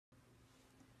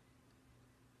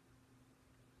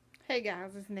Hey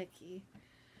guys, it's Nikki,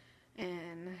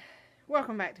 and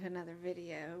welcome back to another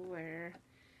video where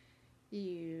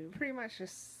you pretty much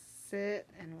just sit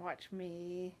and watch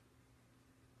me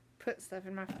put stuff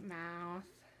in my mouth,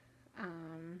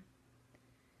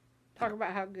 talk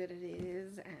about how good it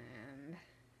is, and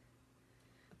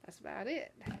that's about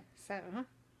it. So,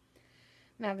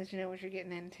 now that you know what you're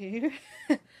getting into,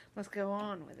 let's go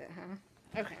on with it,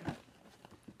 huh? Okay.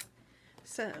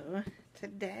 So,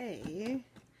 today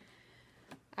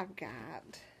I've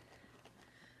got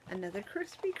another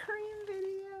Krispy Kreme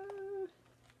video,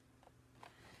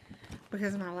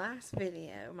 because my last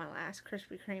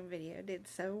Krispy Kreme video did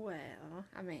so well.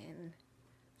 I mean,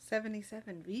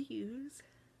 77 views.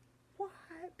 What?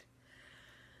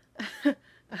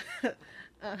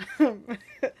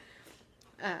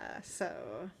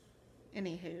 So,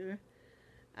 anywho,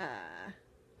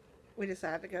 we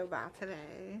decided to go by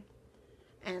today,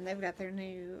 and they've got their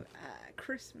new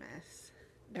Christmas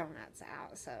donuts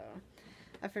out, so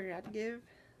I figured I'd give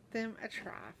them a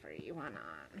try for you. Why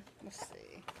not? Let's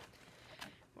see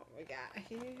what we got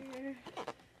here.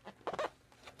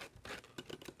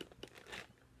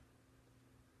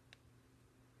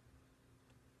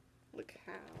 Look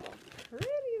how pretty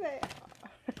they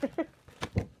are.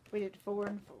 We did 4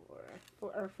 and 4,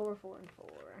 or 4, 4 and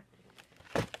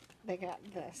 4. They got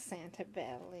the Santa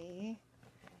Belly.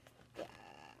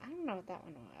 I don't know what that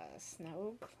one was.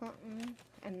 Snow something.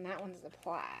 And that one's the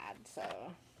plaid, so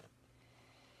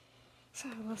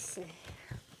let's see.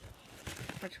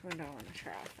 Which one do I want to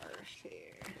try first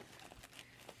here?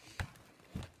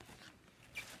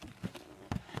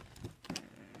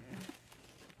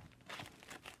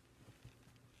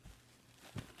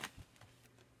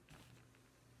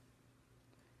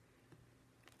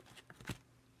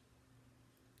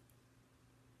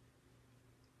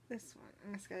 This one,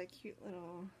 and it's got a cute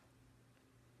little,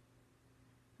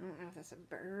 I don't know if that's a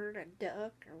bird, a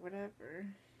duck, or whatever.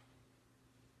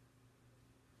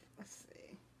 Let's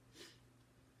see.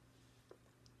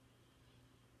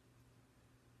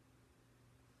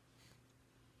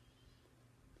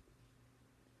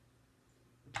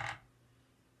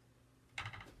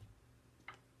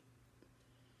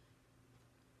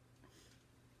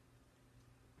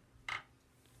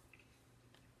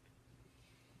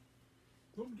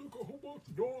 Them took a whole bunch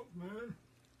of donuts, man.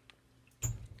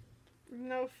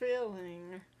 No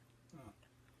filling.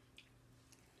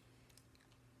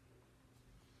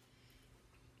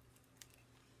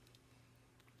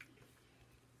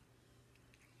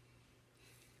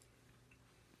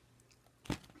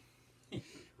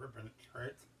 Ripping it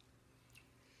straight.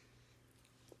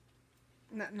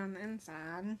 Nothing on the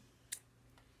inside.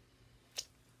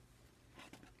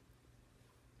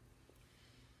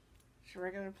 It's a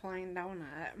regular plain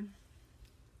donut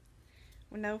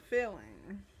with no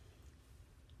filling.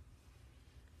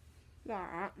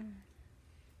 That.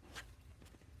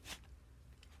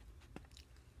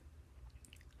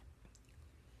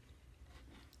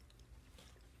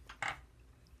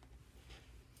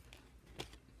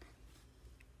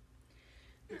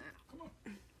 Come on.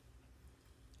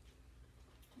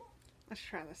 Let's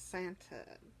try the Santa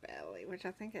Belly, which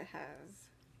I think it has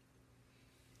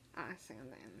icing on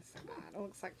the inside. It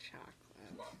looks like chocolate.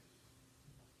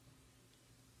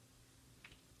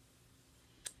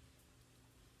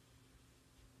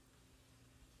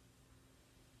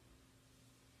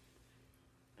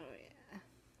 Oh yeah,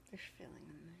 there's filling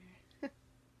in there.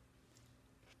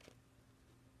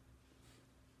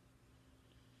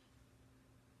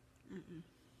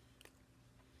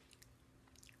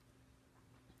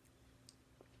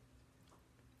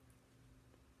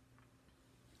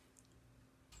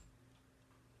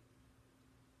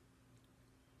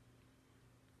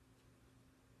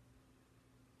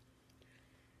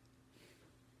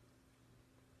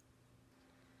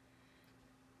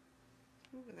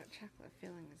 Ooh, that chocolate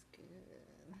filling is good.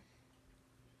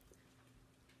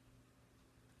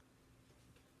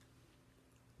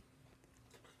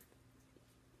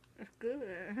 It's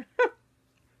good.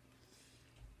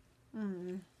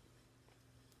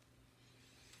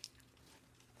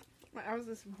 Well, I was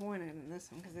disappointed in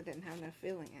this one because it didn't have no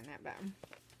filling in it, but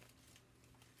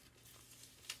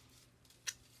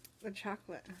the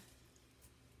chocolate,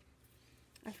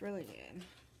 that's really good.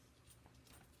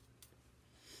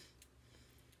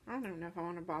 I don't even know if I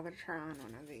want to bother trying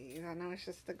one of these. I know it's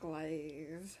just the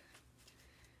glaze,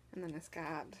 and then it's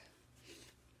got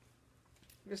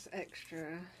just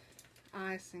extra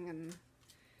icing and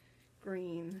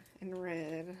green and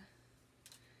red.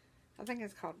 I think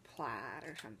it's called plaid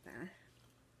or something.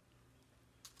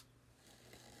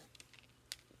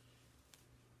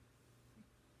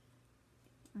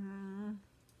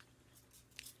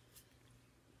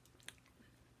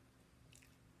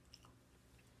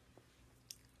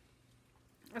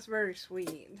 That's very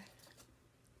sweet.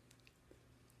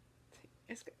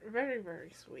 It's very,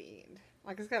 very sweet.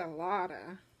 Like, it's got a lot of...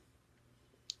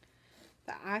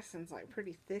 The icing's, like,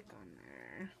 pretty thick on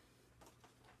there.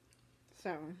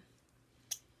 So,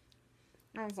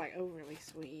 that was, like, overly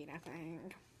sweet, I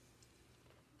think.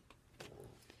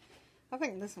 I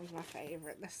think this one's my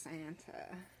favorite. The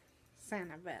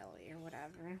Santa Belly or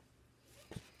whatever.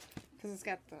 Because it's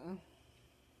got the...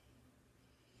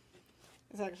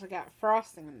 It's actually got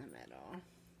frosting in the middle.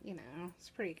 You know, it's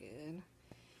pretty good.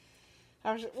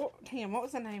 I was just, Tim, what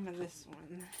was the name of this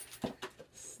one?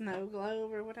 Snow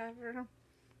Globe or whatever?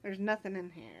 There's nothing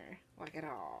in here, like, at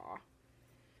all.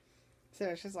 So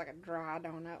it's just like a dry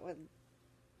donut with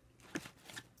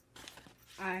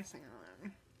icing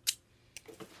on.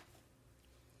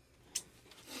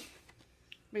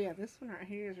 But yeah, this one right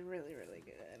here is really, really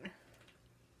good.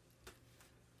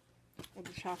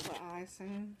 With the chocolate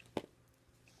icing.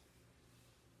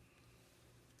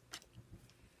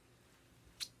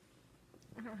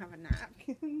 I don't have a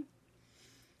napkin.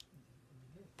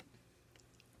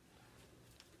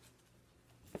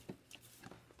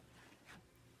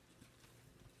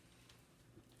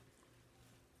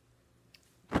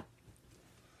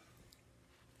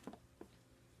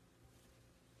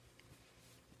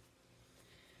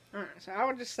 Alright, so I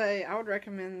would just say, I would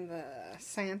recommend the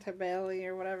Santa Belly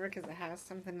or whatever, because it has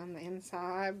something on the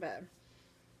inside, but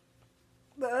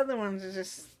the other ones is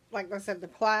just, like I said, the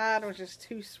plaid was just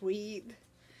too sweet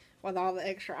with all the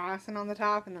extra icing on the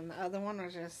top, and then the other one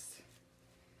was just,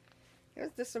 it was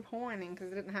disappointing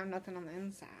because it didn't have nothing on the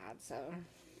inside, so,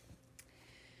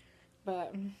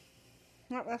 but,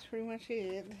 well, that's pretty much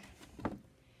it.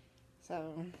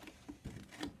 So,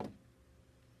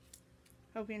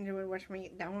 hope you enjoyed watching me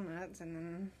eat donuts and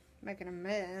then making a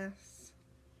mess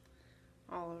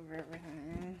all over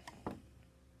everything.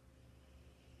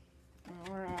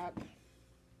 Alright.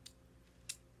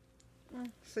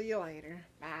 See you later.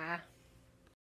 Bye.